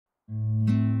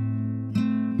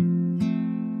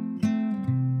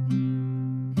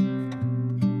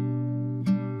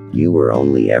You were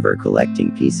only ever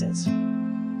collecting pieces.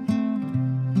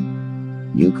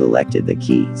 You collected the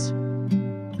keys.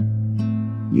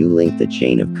 You linked the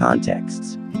chain of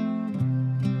contexts.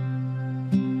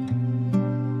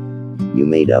 You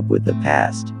made up with the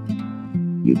past.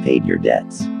 You paid your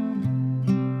debts.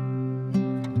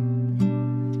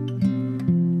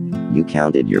 You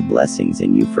counted your blessings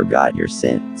and you forgot your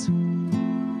sins.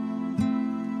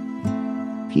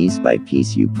 Piece by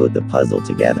piece you put the puzzle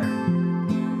together.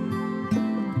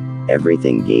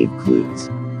 Everything gave clues.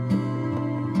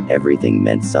 Everything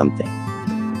meant something.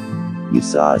 You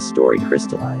saw a story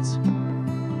crystallize.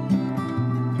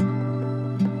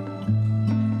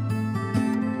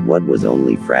 What was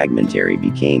only fragmentary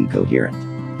became coherent.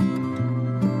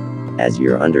 As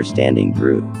your understanding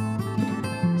grew,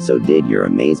 so did your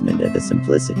amazement at the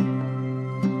simplicity.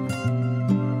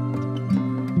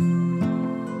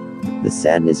 The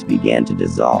sadness began to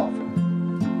dissolve.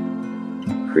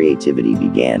 Creativity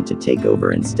began to take over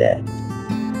instead.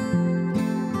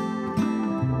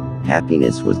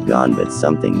 Happiness was gone, but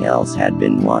something else had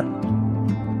been won.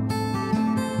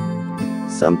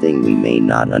 Something we may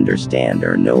not understand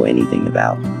or know anything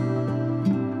about.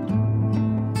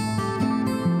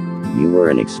 You were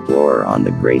an explorer on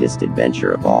the greatest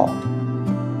adventure of all.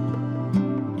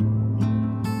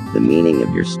 The meaning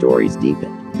of your stories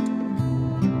deepened.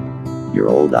 Your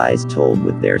old eyes told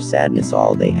with their sadness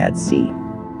all they had seen.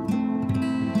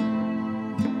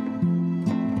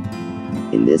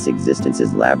 In this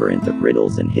existence's labyrinth of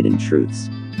riddles and hidden truths,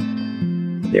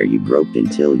 there you groped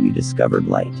until you discovered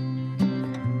light.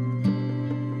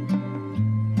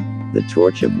 The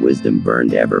torch of wisdom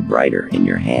burned ever brighter in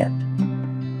your hand.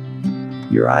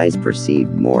 Your eyes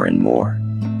perceived more and more.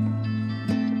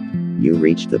 You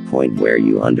reached the point where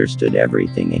you understood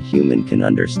everything a human can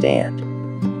understand.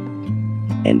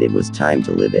 And it was time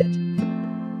to live it.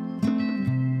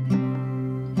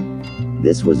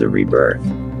 This was a rebirth.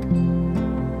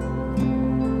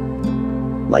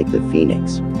 Like the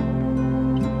phoenix,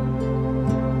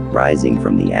 rising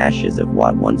from the ashes of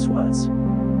what once was.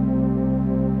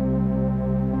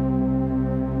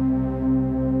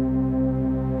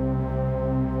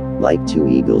 Like two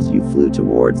eagles you flew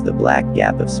towards the black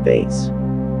gap of space.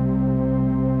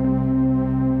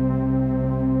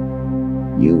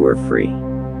 You were free.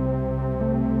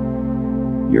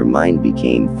 Your mind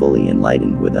became fully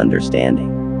enlightened with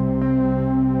understanding.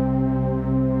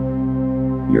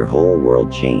 Your whole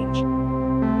world changed.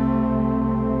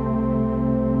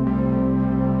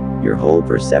 Your whole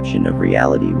perception of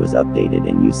reality was updated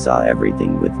and you saw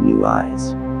everything with new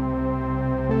eyes.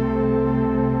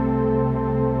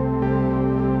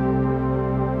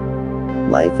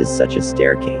 Life is such a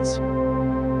staircase.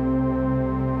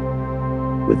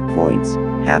 With points,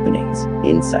 happenings,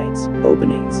 insights,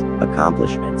 openings,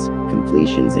 accomplishments,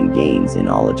 completions and gains in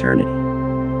all eternity.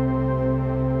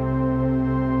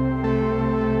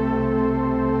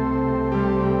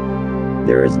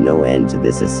 There is no end to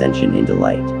this ascension into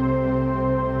light.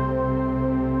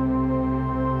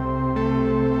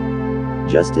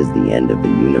 Just as the end of the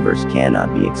universe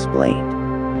cannot be explained,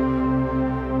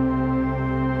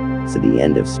 so the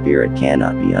end of spirit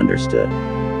cannot be understood.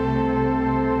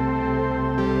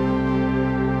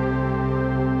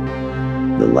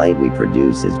 The light we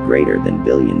produce is greater than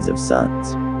billions of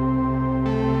suns.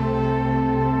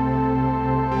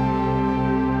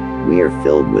 We are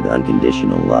filled with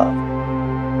unconditional love,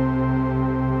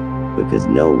 because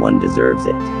no one deserves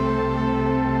it.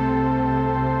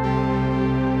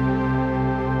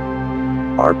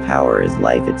 Our power is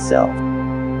life itself.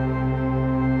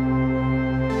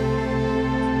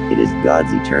 It is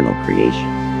God's eternal creation.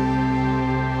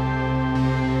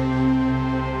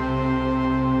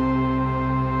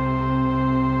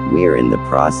 We are in the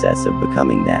process of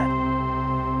becoming that.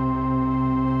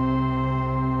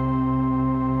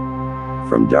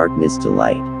 From darkness to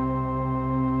light.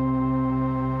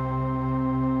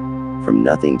 From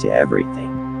nothing to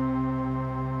everything.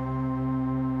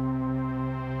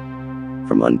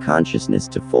 From unconsciousness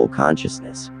to full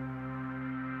consciousness.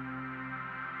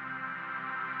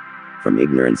 From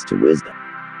ignorance to wisdom.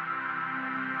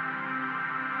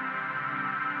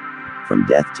 From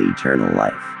death to eternal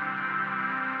life.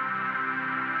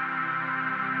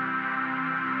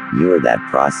 You are that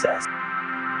process.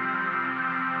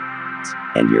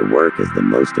 And your work is the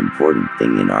most important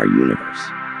thing in our universe.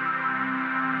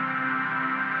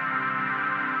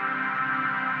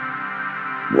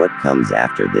 What comes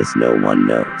after this no one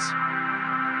knows.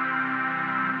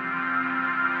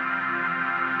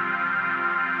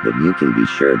 But you can be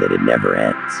sure that it never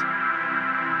ends.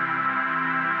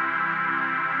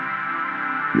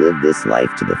 Live this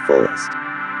life to the fullest.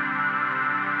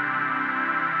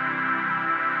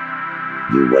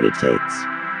 Do what it takes.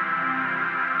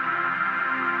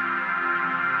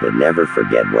 But never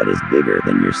forget what is bigger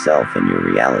than yourself and your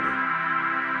reality.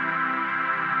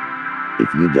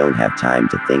 If you don't have time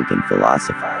to think and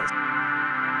philosophize,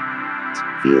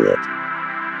 feel it.